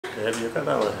Babe, you can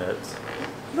have a head.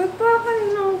 Ba't pa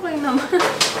kanina okay naman?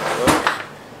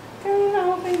 Kanina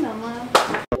okay naman.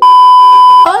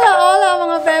 Hola, hola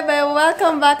mga bebe!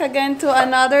 Welcome back again to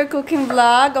another cooking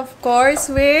vlog, of course,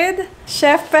 with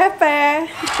Chef Pepe.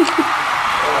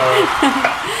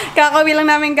 Kakauwi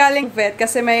lang namin galing vet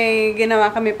kasi may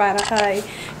ginawa kami para kay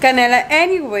Kanela.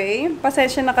 Anyway,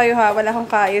 pasensya na kayo ha, wala akong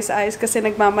kaayos-ayos kasi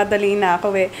nagmamadali na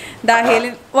ako eh.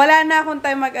 Dahil wala na akong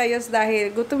time mag-ayos dahil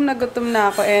gutom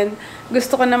na ako and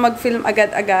gusto ko na mag-film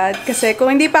agad-agad. Kasi kung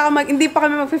hindi pa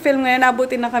kami mag-film ngayon,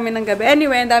 abutin na kami ng gabi.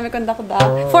 Anyway, ang dami kong dakda.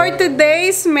 For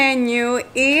today's menu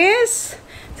is...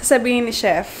 sasabihin ni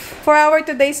Chef. For our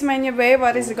today's menu, babe,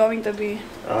 what is it going to be?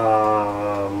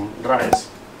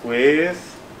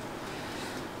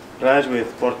 Rice with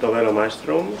portobello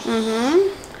mushrooms.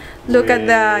 Look at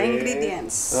the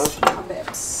ingredients.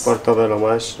 Portobello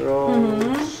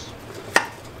mushrooms.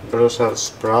 Brussels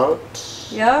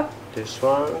sprouts. Yep. This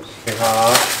one. We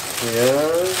have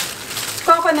here.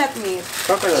 Coconut meat.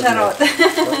 Coconut Charo. meat.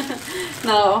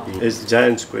 No. It's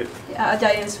giant squid. Yeah,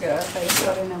 giant squid. Okay,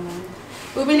 sorry naman.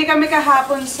 Bumili kami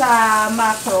kahapon sa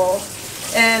Macro.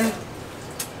 And,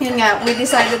 yun nga, we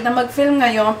decided na mag-film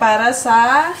ngayon para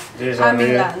sa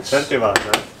aming lunch. 30 baht,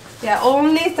 huh? Yeah,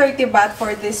 only 30 baht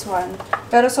for this one.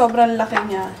 Pero sobrang laki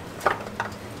niya.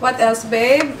 What else,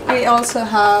 babe? We also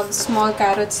have small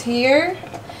carrots here.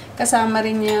 Kasama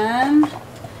rin yan.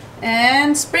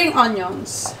 And spring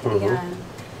onions. Yan.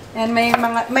 And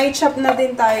may chop na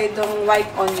din tayo dong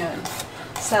white onion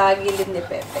sa gilid ni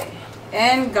Pepe.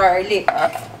 And garlic.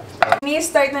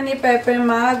 Ni-start na ni Pepe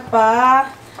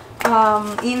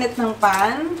init ng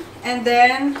pan. And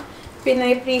then,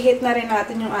 pinay-preheat na rin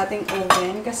natin yung ating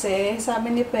oven. Kasi,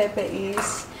 sabi ni Pepe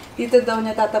is, dito daw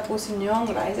niya tatapusin yung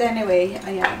rice. Anyway,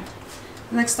 ayan.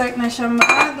 Nag-start na siya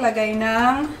maglagay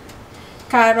ng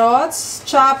carrots,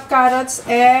 chopped carrots,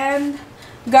 and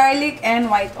garlic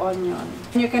and white onion.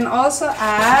 You can also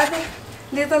add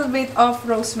little bit of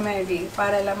rosemary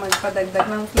para lang magpadagdag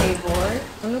ng flavor.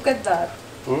 Look at that.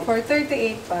 For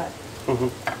 38 baht.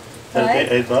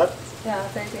 38 baht? Yeah,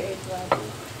 38 baht.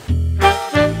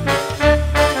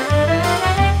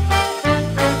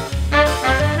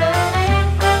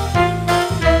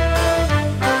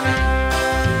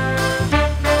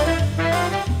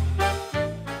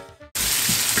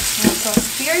 So,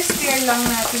 stir lang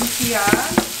natin siya.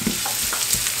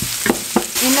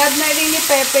 Inad na rin ni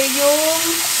Pepe yung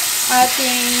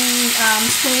ating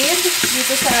squid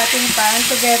dito sa ating pan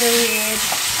together with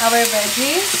our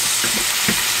veggies.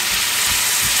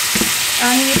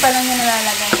 Hindi pa lang niya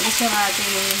nalalagay is yung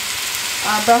ating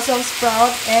Brussels sprout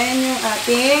and yung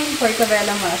ating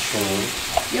portobello mushroom.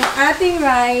 Yung ating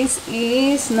rice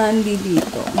is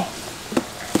nandito.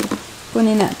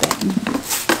 Kunin natin.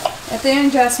 Ito yung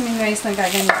jasmine rice na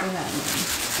gagamitin namin.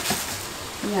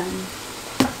 Yan.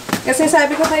 Kasi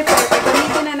sabi ko kay Pepe,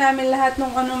 gamitin na namin lahat ng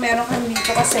anong meron kami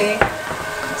dito kasi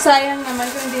sayang naman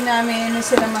kung hindi namin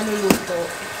sila maluluto.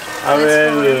 I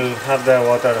will have the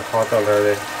water hot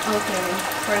already. Okay,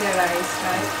 for the rice,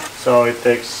 right? So it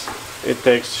takes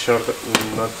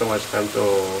not too much time to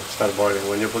start boiling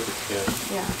when you put it here.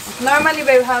 Yeah. Normally,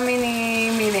 babe, how many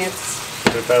minutes?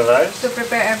 Prepare rice? To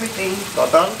prepare everything.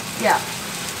 Total? Yeah.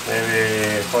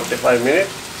 Maybe 45 minutes.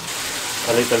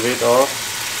 A little bit of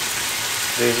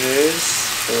this is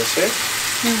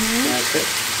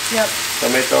Yep.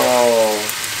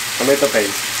 Tomato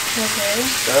paste. Okay.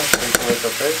 Yeah, and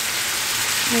tomato paste.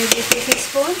 Maybe 2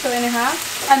 teaspoons, 2 and a half?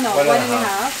 No, 1 and a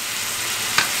half.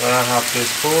 1.5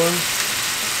 teaspoon.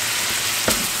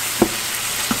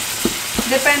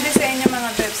 Depende sa inyo mga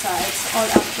bebs ha. It's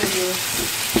all up to you.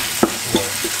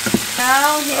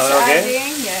 Now, he's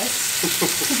adding, yes.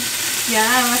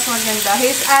 Yeah, mas maganda.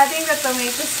 He's adding the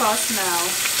tomato sauce now.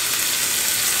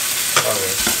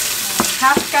 Okay.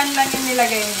 Half can lang yung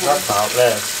nilagay niya. Not half,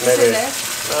 less. Maybe. Less?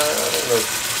 Look.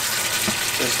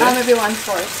 Maybe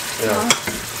 1/4. Yeah. No?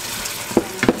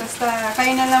 Basta,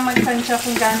 kayo na lang magtansya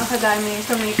kung gaano kadami yung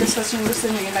tomato sauce yung gusto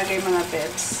nyo ilagay mga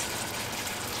pets.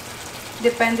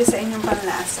 Depende sa inyong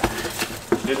panlasa.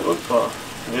 This good for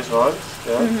this one.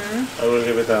 Yeah. I will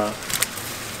give it a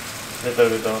little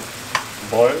bit of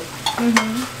boil.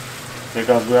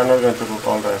 Because we are not going to cook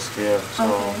all the rice here. So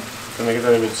to make it a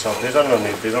little bit soft. This one no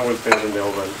need. This one will put in the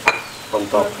oven on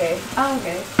top. Okay.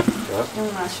 Okay. Yeah. Yung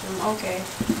mushroom. Okay.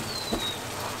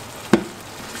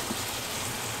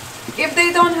 If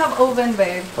they don't have oven,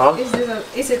 babe,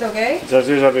 is it okay? Just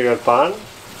use a bigger pan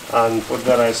and put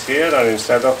the rice here, and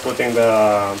instead of putting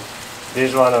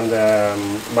this one and the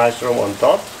mushroom on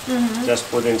top, just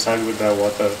put inside with the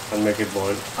water and make it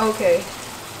boil. Okay.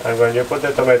 And when you put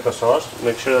the tomato sauce,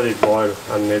 make sure that it boils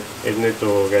and it needs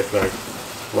to get like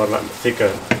more like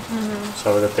thicker,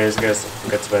 so the taste gets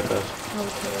better.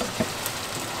 Okay.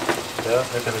 Yeah,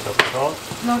 a little bit of salt.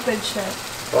 Noted, chef.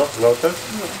 Oh, noted?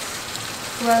 Yes.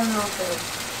 Well noted.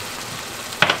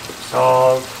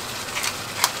 Salt.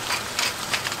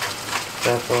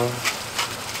 Pepper.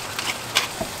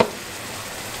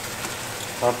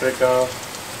 Paprika.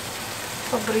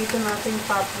 Paborito nating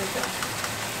paprika.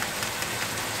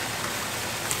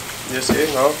 You see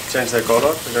now, change the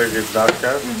color, it gets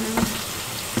darker.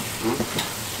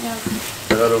 Yeah.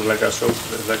 It doesn't look like a soup,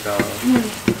 it's like a,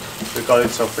 we call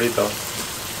it sofrito.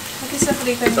 What is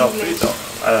sofrito in English? Sofrito,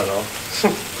 I don't know.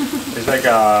 It's like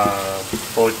a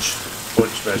poached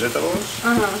vegetables.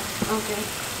 Okay.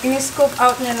 In-scoop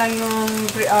out niya lang yung,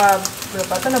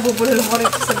 nabubulol ko rin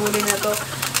sa gulay na to.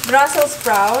 Brussels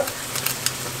sprout.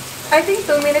 I think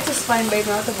 2 minutes is fine by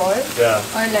now to boil. Yeah.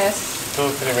 Or less.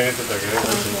 2-3 minutes is okay.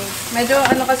 Okay. Medyo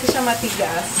ano kasi siya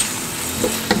matigas.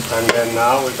 And then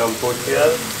now we can put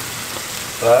here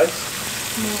rice.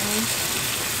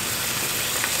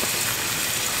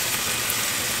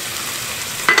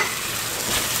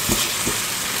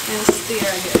 And stir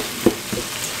again.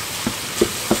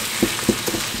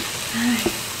 Ay.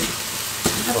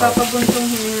 Napapabuntong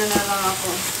hininga na lang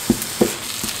ako.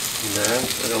 And then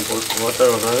we can put water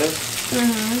already.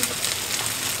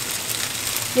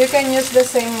 You can use the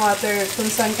same water kung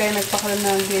saan kayo nagpakulo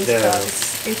ng bean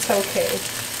sprouts. It's okay.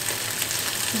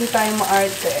 Hindi tayo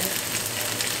maarte.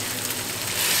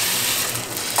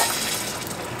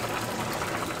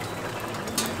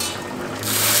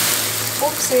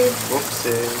 Oopsie.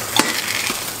 Oopsie.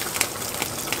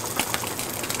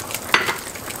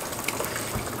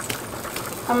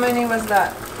 How many was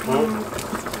that?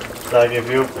 Like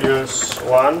if you use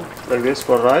one like this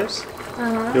for rice,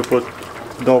 you put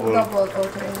double. Double,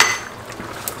 okay.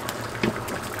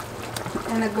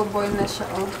 And nagbo-boil na siya,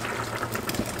 oh.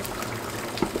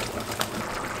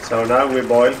 So now we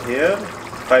boil here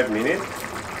 5 minutes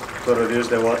to reduce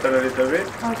the water a little bit.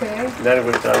 Okay. Then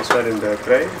we transfer in the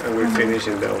tray and we finish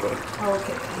in the oven.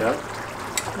 Okay. Yeah.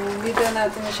 And dito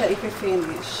natin siya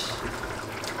i-finish.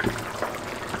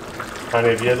 And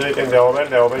if you do it in the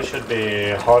oven should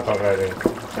be hot already.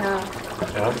 Yeah.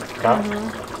 Yeah.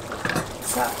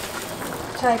 Cup.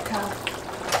 Chai cup.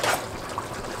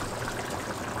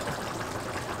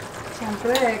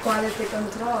 Siyempre, quality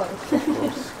control.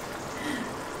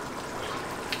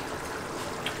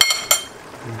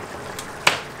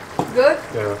 Good?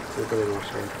 Yeah, little bit more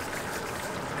salt.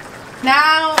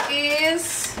 Now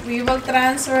we will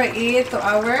transfer it to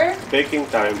our... Baking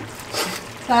time.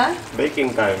 Huh?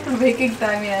 Baking time. Baking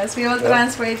time, yes. We will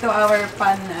transfer it to our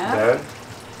pan na. Then,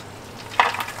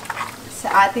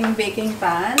 Sa ating baking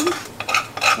pan.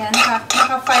 Yan,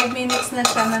 naka 5 minutes na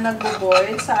siya na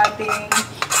nagbo-boil sa ating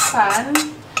pan.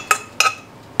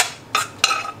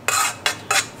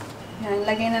 Yan,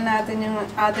 lagay na natin yung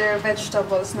other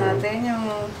vegetables natin,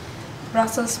 yung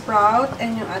Brussels sprout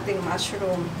and yung ating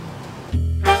mushroom.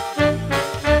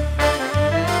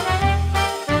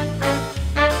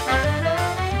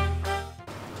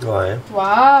 go ahead.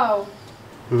 Wow!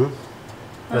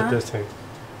 What do you think?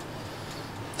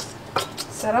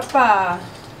 Sarap pa.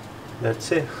 Let's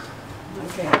see.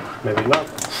 Okay. Maybe not.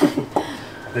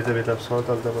 Little bit of salt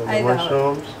on top of the I doubt.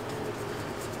 mushrooms.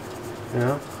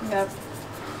 Yeah. Yep.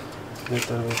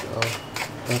 Little bit of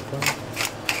pepper.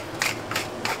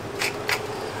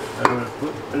 I will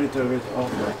put a little bit of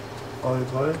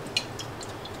olive oil.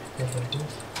 Just like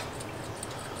this.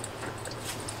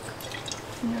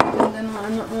 Ang ganda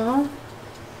ng ano,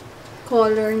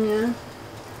 color niya.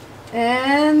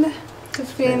 And to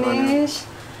finish,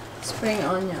 spring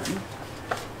onion.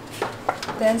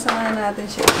 Then, saka natin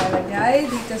siya ilalagay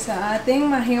dito sa ating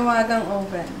mahiwagang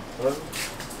oven. Careful.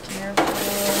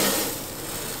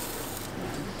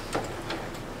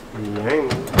 Yan.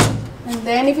 And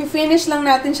then, if you finish lang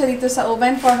natin siya dito sa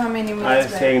oven for how many I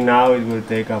minutes? think now it will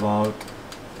take about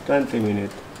 20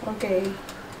 minutes. Okay.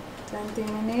 20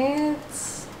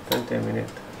 minutes. 20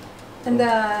 minutes. And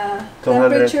the 200.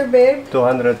 temperature, babe?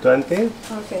 220,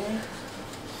 Okay.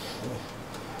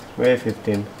 maybe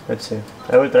 15. Let's see.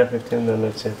 I will try 15, then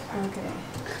let's see. Okay.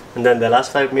 And then the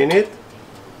last 5 minutes,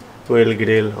 we'll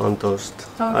grill on toast.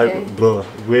 Okay.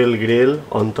 We'll grill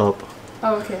on top.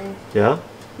 Okay. Yeah?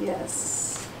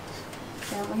 Yes.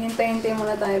 Kaya maghintay-hintay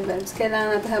muna tayo, Bebs.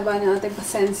 Kailangan natin habaan yung ating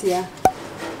pasensya.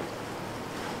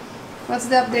 What's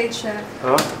the update, Chef?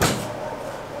 Huh?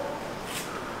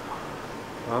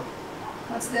 Huh?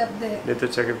 What's the update? Need to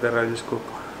check if the rice is cooked.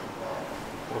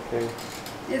 Okay.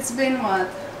 It's been what?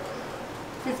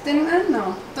 15 minutes?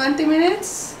 No. 20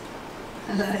 minutes?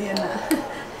 Yan na.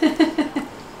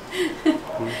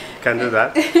 Can do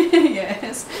that?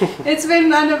 Yes. It's been,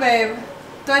 babe?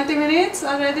 20 minutes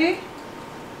already?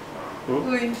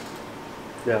 Uy.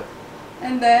 Yeah.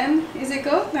 And then, is it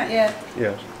cooked? Not yet.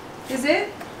 Yeah. Is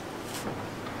it?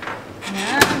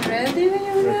 Yeah, ready na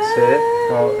yung That's it.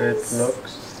 How it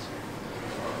looks.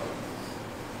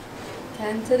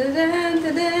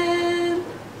 Tan-ta-da-dan-ta-dan.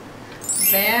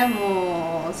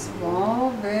 Vamos!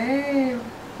 Wow, babe!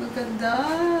 Look at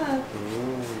that!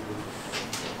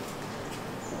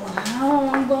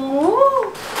 Wow, ang bango!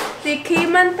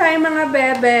 Tikiman tayo mga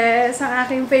bebe sa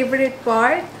aking favorite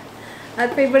part.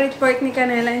 At favorite part ni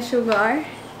Canela and Sugar.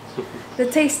 The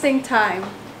tasting time.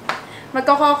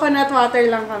 Magko-coconut water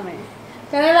lang kami.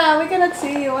 Canela, we cannot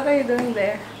see you. What are you doing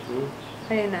there?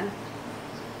 Ayun na.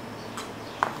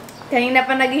 Kanina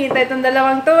pa naghihintay itong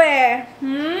dalawang to eh.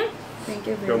 Thank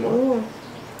you, babe. Ooh.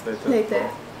 Later.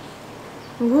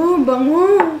 Ooh,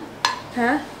 bango.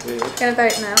 Ha? Yeah. Can I try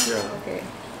it now? Yeah. Okay.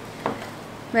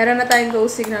 Meron na tayong go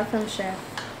signal from chef.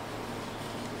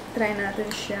 Try natin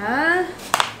siya.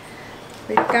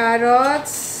 With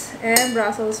carrots and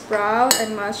Brussels sprout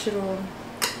and mushroom.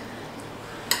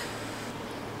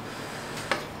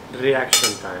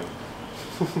 Reaction time.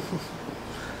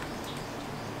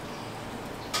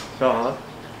 So,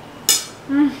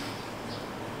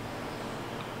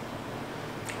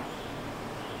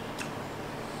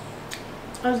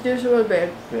 As usual, babe.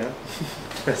 yeah.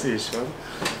 As usual.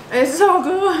 It's so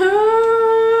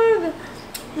good!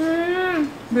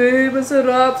 Babe, ang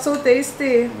sarap. So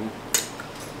tasty.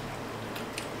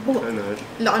 Ano?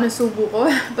 Laka na subo ko.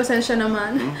 Pasensya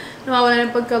naman. Nawawala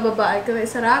ng pagkababae ko.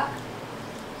 Sarap.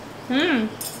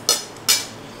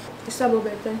 Isa bo,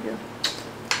 babe. Thank you.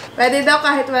 Pwede daw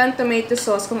kahit walang tomato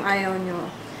sauce kung ayaw nyo.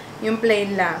 Yung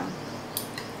plain lang.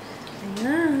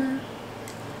 Ayan.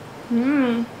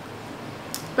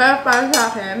 Pero para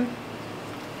sa akin,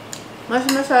 mas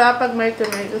masarap pag may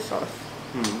tomato sauce.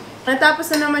 Natapos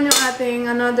na naman yung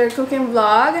ating another cooking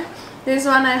vlog. This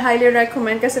one I highly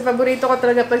recommend kasi paborito ko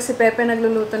talaga pag si Pepe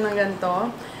nagluluto ng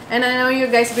ganito. And I know you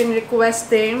guys been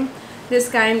requesting this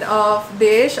kind of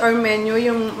dish or menu,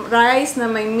 yung rice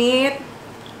na may meat.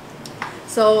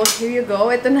 So, here you go.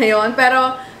 Ito na yon.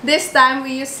 Pero, this time,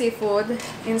 we use seafood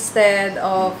instead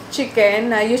of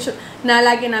chicken na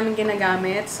lagi namin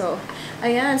ginagamit. So,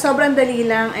 ayan. Sobrang dali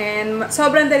lang and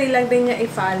sobrang dali lang din niya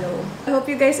i-follow. I hope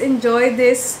you guys enjoyed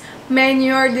this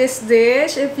menu or this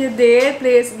dish. If you did,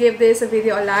 please give this a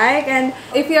video a like. And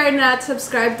if you are not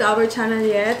subscribed to our channel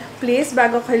yet, please,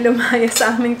 bago kayo lumaya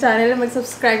sa aming channel,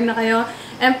 mag-subscribe na kayo.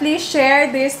 And please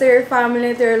share this to your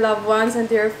family, to your loved ones,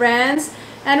 and to your friends.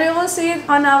 And we will see you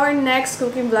on our next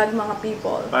cooking vlog, mga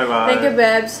people. Bye-bye. Thank you,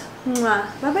 Bebs.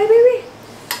 Bye-bye, baby.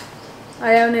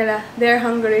 Ayaw nila. They're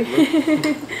hungry.